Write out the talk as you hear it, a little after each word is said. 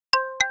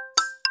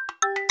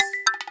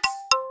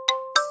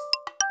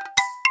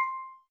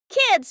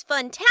Kids'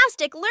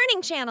 FunTastic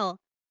Learning Channel.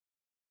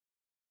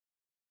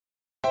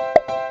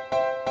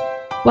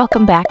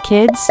 Welcome back,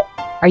 kids.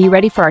 Are you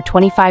ready for our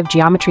 25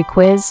 geometry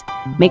quiz?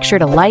 Make sure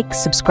to like,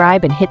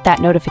 subscribe, and hit that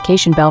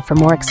notification bell for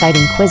more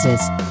exciting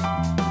quizzes.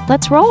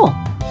 Let's roll!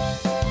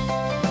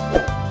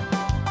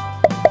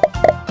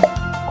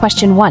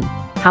 Question 1.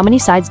 How many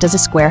sides does a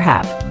square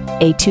have?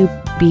 A2,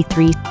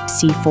 B3,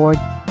 C4,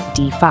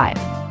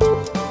 D5.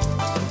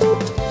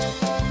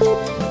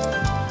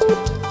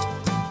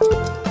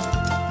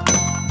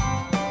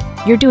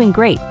 You're doing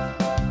great.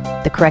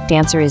 The correct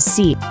answer is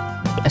C.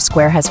 A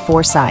square has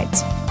 4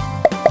 sides.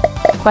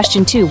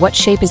 Question 2. What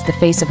shape is the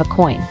face of a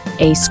coin?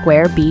 A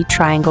square, B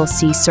triangle,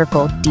 C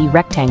circle, D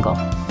rectangle.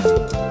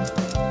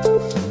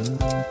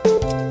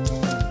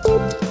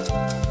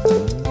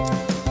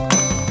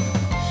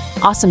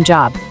 Awesome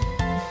job.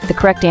 The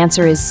correct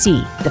answer is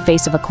C. The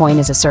face of a coin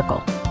is a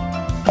circle.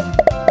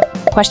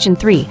 Question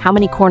 3. How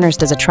many corners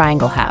does a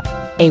triangle have?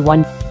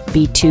 A1,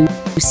 B2,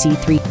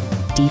 C3,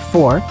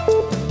 D4.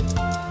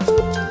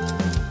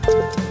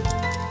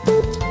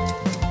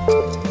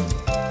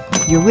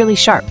 You're really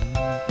sharp.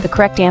 The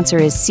correct answer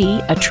is C.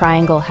 A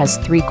triangle has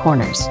 3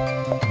 corners.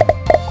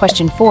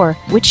 Question 4.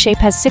 Which shape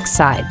has 6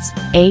 sides?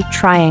 A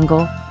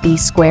triangle, B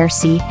square,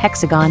 C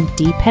hexagon,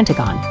 D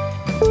pentagon.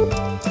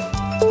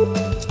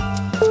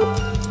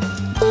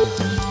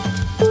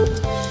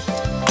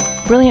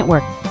 Brilliant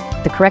work.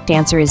 The correct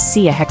answer is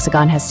C. A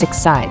hexagon has 6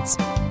 sides.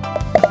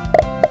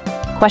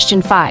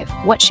 Question 5.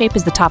 What shape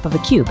is the top of a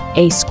cube?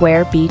 A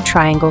square, B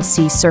triangle,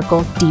 C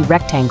circle, D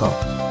rectangle.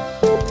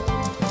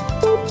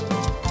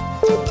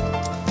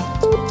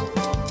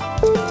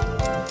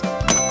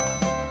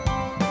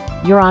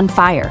 You're on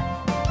fire.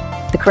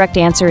 The correct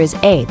answer is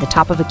A. The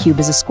top of a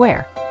cube is a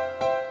square.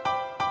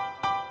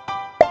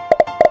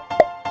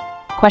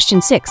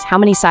 Question 6. How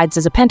many sides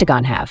does a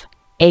pentagon have?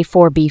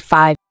 A4,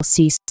 B5,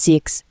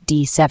 C6,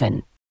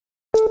 D7.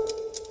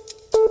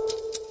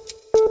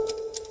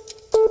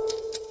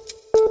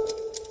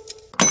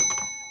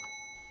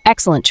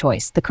 Excellent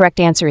choice. The correct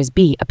answer is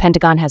B. A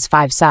pentagon has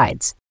 5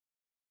 sides.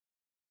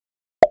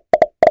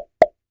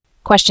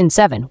 Question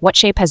 7. What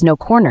shape has no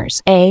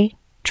corners? A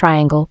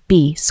triangle,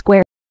 B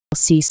square,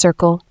 C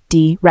circle,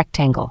 D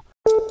rectangle.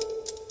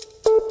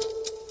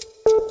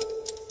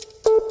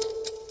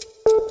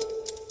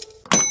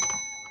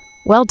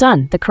 Well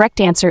done. The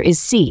correct answer is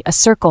C. A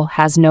circle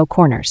has no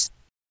corners.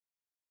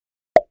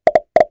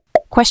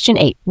 Question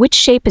 8. Which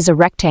shape is a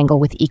rectangle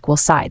with equal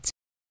sides?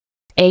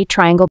 A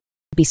triangle,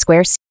 B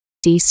square,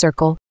 C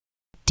circle,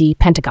 D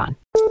pentagon.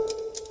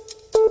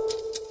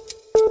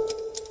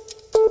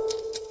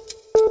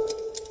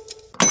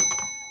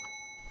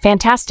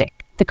 Fantastic.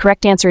 The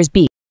correct answer is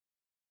B.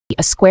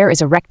 A square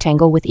is a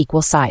rectangle with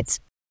equal sides.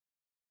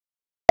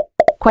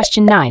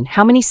 Question 9.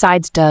 How many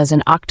sides does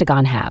an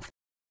octagon have?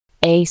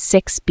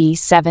 A6,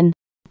 B7,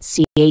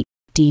 C8,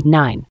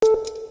 D9.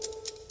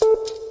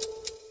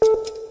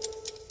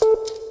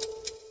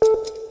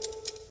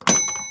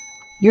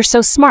 You're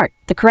so smart.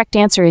 The correct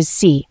answer is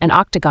C. An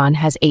octagon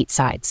has 8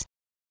 sides.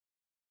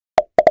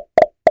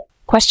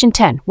 Question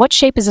 10. What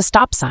shape is a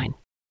stop sign?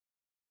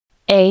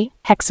 A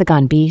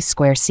hexagon, B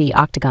square, C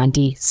octagon,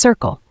 D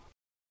circle.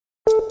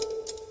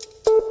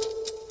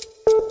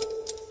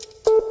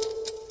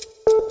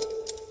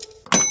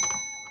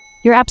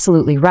 You're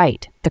absolutely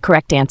right. The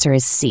correct answer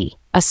is C.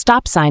 A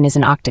stop sign is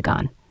an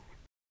octagon.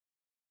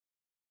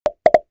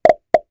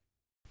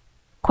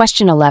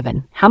 Question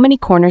 11. How many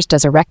corners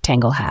does a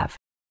rectangle have?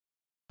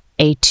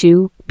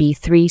 A2,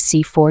 B3,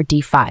 C4,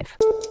 D5.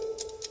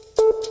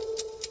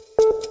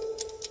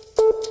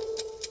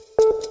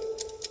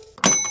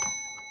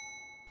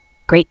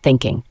 Great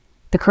thinking.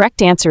 The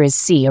correct answer is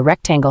C. A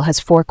rectangle has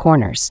 4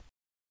 corners.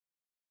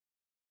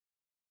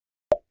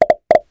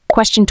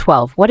 Question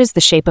 12. What is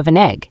the shape of an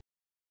egg?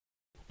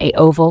 A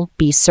oval,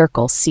 B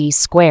circle, C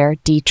square,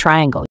 D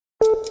triangle.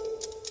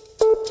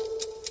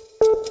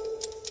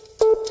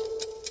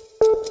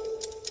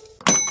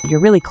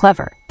 You're really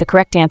clever. The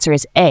correct answer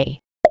is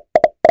A.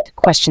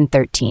 Question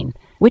 13.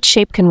 Which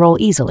shape can roll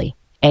easily?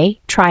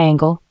 A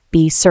triangle,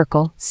 B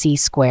circle, C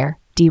square,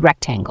 D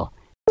rectangle.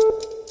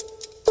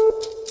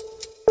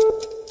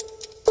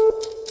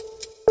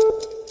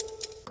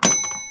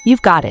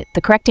 You've got it.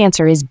 The correct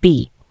answer is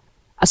B.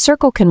 A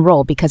circle can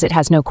roll because it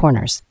has no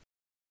corners.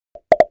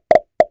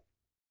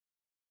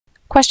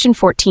 Question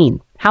 14.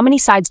 How many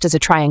sides does a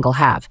triangle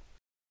have?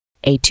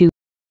 A2,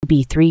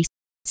 B3,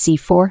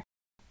 C4,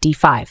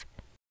 D5.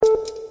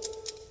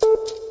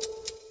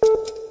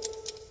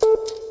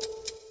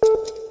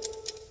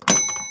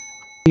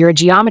 You're a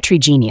geometry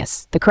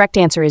genius. The correct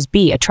answer is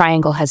B. A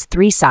triangle has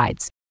 3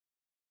 sides.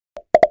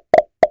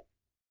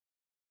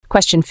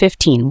 Question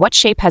 15. What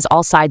shape has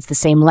all sides the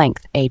same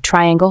length? A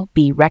triangle,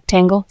 B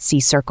rectangle, C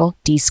circle,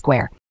 D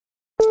square.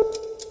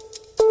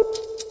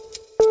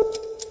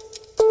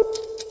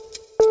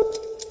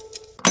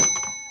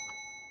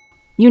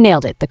 You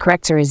nailed it. The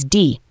correct answer is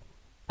D.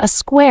 A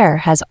square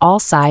has all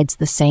sides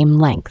the same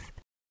length.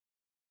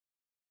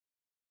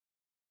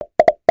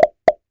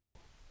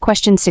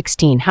 Question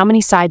 16. How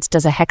many sides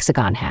does a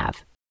hexagon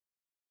have?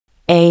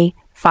 A.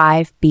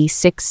 5, B.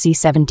 6, C.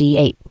 7, D.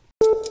 8.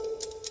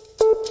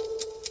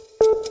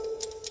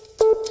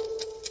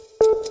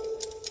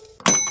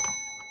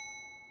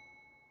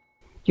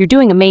 You're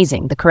doing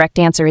amazing. The correct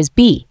answer is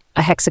B.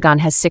 A hexagon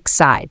has 6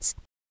 sides.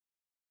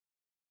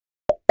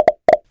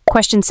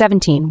 Question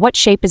 17. What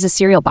shape is a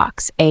cereal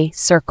box? A.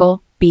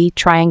 Circle, B.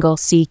 Triangle,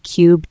 C.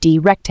 Cube, D.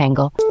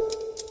 Rectangle.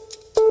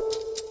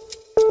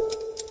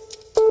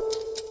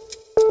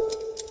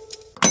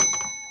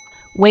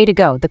 Way to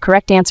go. The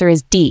correct answer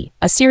is D.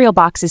 A cereal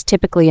box is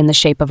typically in the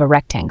shape of a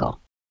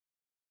rectangle.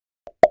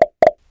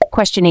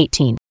 Question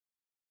 18.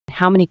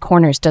 How many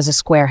corners does a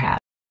square have?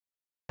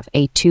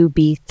 A. 2,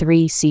 B.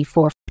 3, C.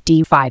 4,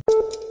 D. 5.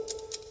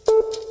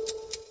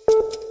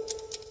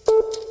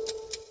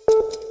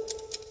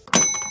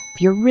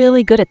 You're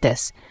really good at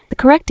this. The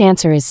correct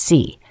answer is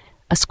C.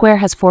 A square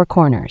has 4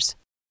 corners.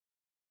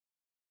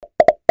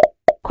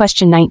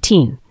 Question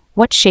 19.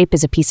 What shape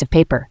is a piece of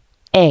paper?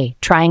 A.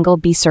 Triangle,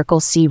 B.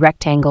 Circle, C.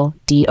 Rectangle,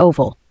 D.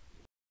 Oval.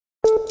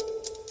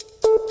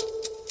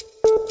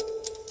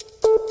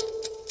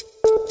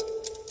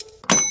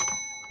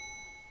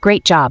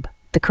 Great job.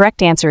 The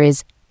correct answer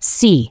is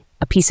C.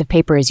 A piece of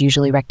paper is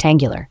usually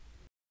rectangular.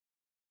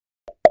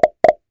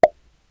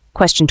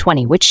 Question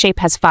 20. Which shape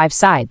has 5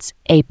 sides?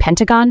 A.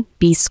 Pentagon,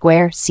 B.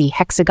 Square, C.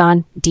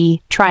 Hexagon,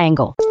 D.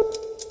 Triangle.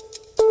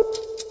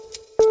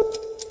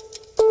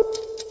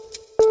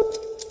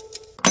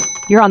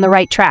 You're on the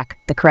right track.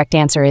 The correct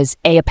answer is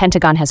A. A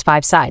pentagon has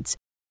 5 sides.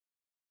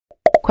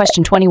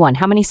 Question 21.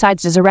 How many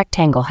sides does a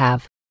rectangle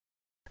have?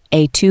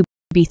 A. 2,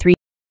 B. 3,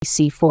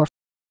 C. 4,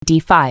 D.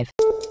 5.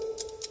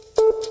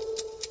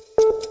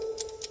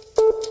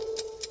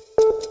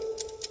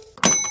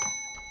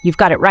 You've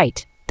got it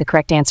right. The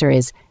correct answer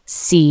is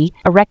C.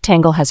 A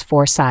rectangle has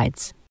 4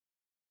 sides.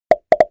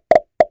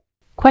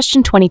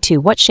 Question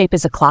 22. What shape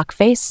is a clock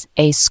face?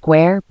 A.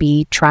 Square,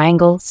 B.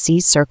 Triangle, C.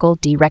 Circle,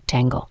 D.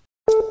 Rectangle.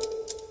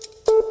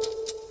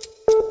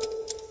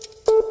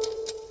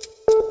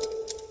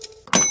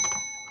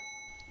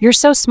 You're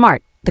so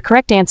smart. The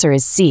correct answer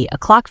is C. A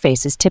clock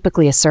face is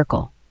typically a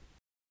circle.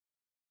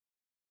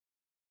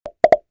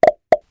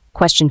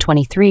 Question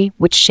 23.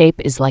 Which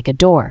shape is like a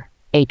door?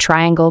 A.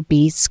 Triangle,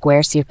 B.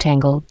 Square, C.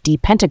 Rectangle, D.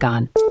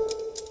 Pentagon.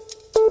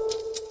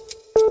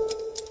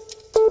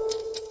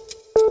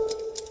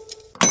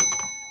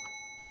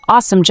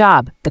 Awesome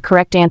job! The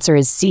correct answer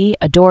is C.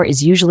 A door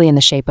is usually in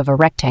the shape of a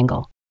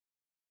rectangle.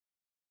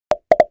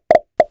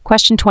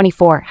 Question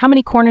 24. How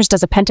many corners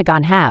does a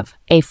pentagon have?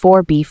 A.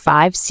 4, B.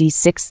 5, C.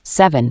 6,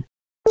 7.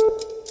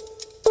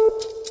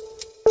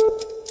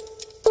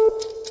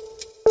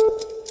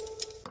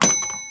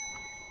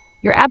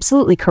 You're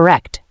absolutely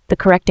correct. The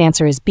correct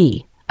answer is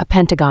B. A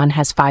pentagon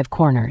has 5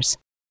 corners.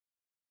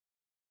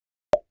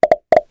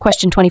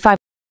 Question 25.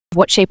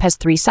 What shape has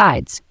 3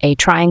 sides? A.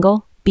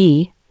 Triangle,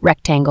 B.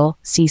 Rectangle,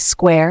 C.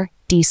 Square,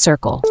 D.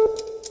 Circle.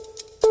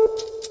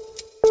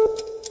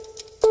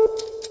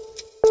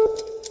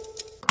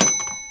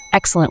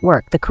 Excellent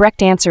work. The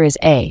correct answer is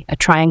A. A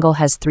triangle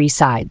has 3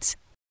 sides.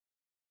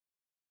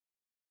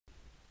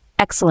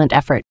 Excellent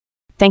effort.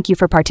 Thank you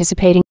for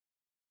participating.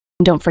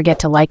 Don't forget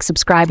to like,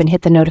 subscribe, and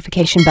hit the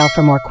notification bell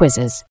for more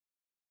quizzes.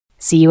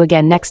 See you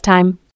again next time.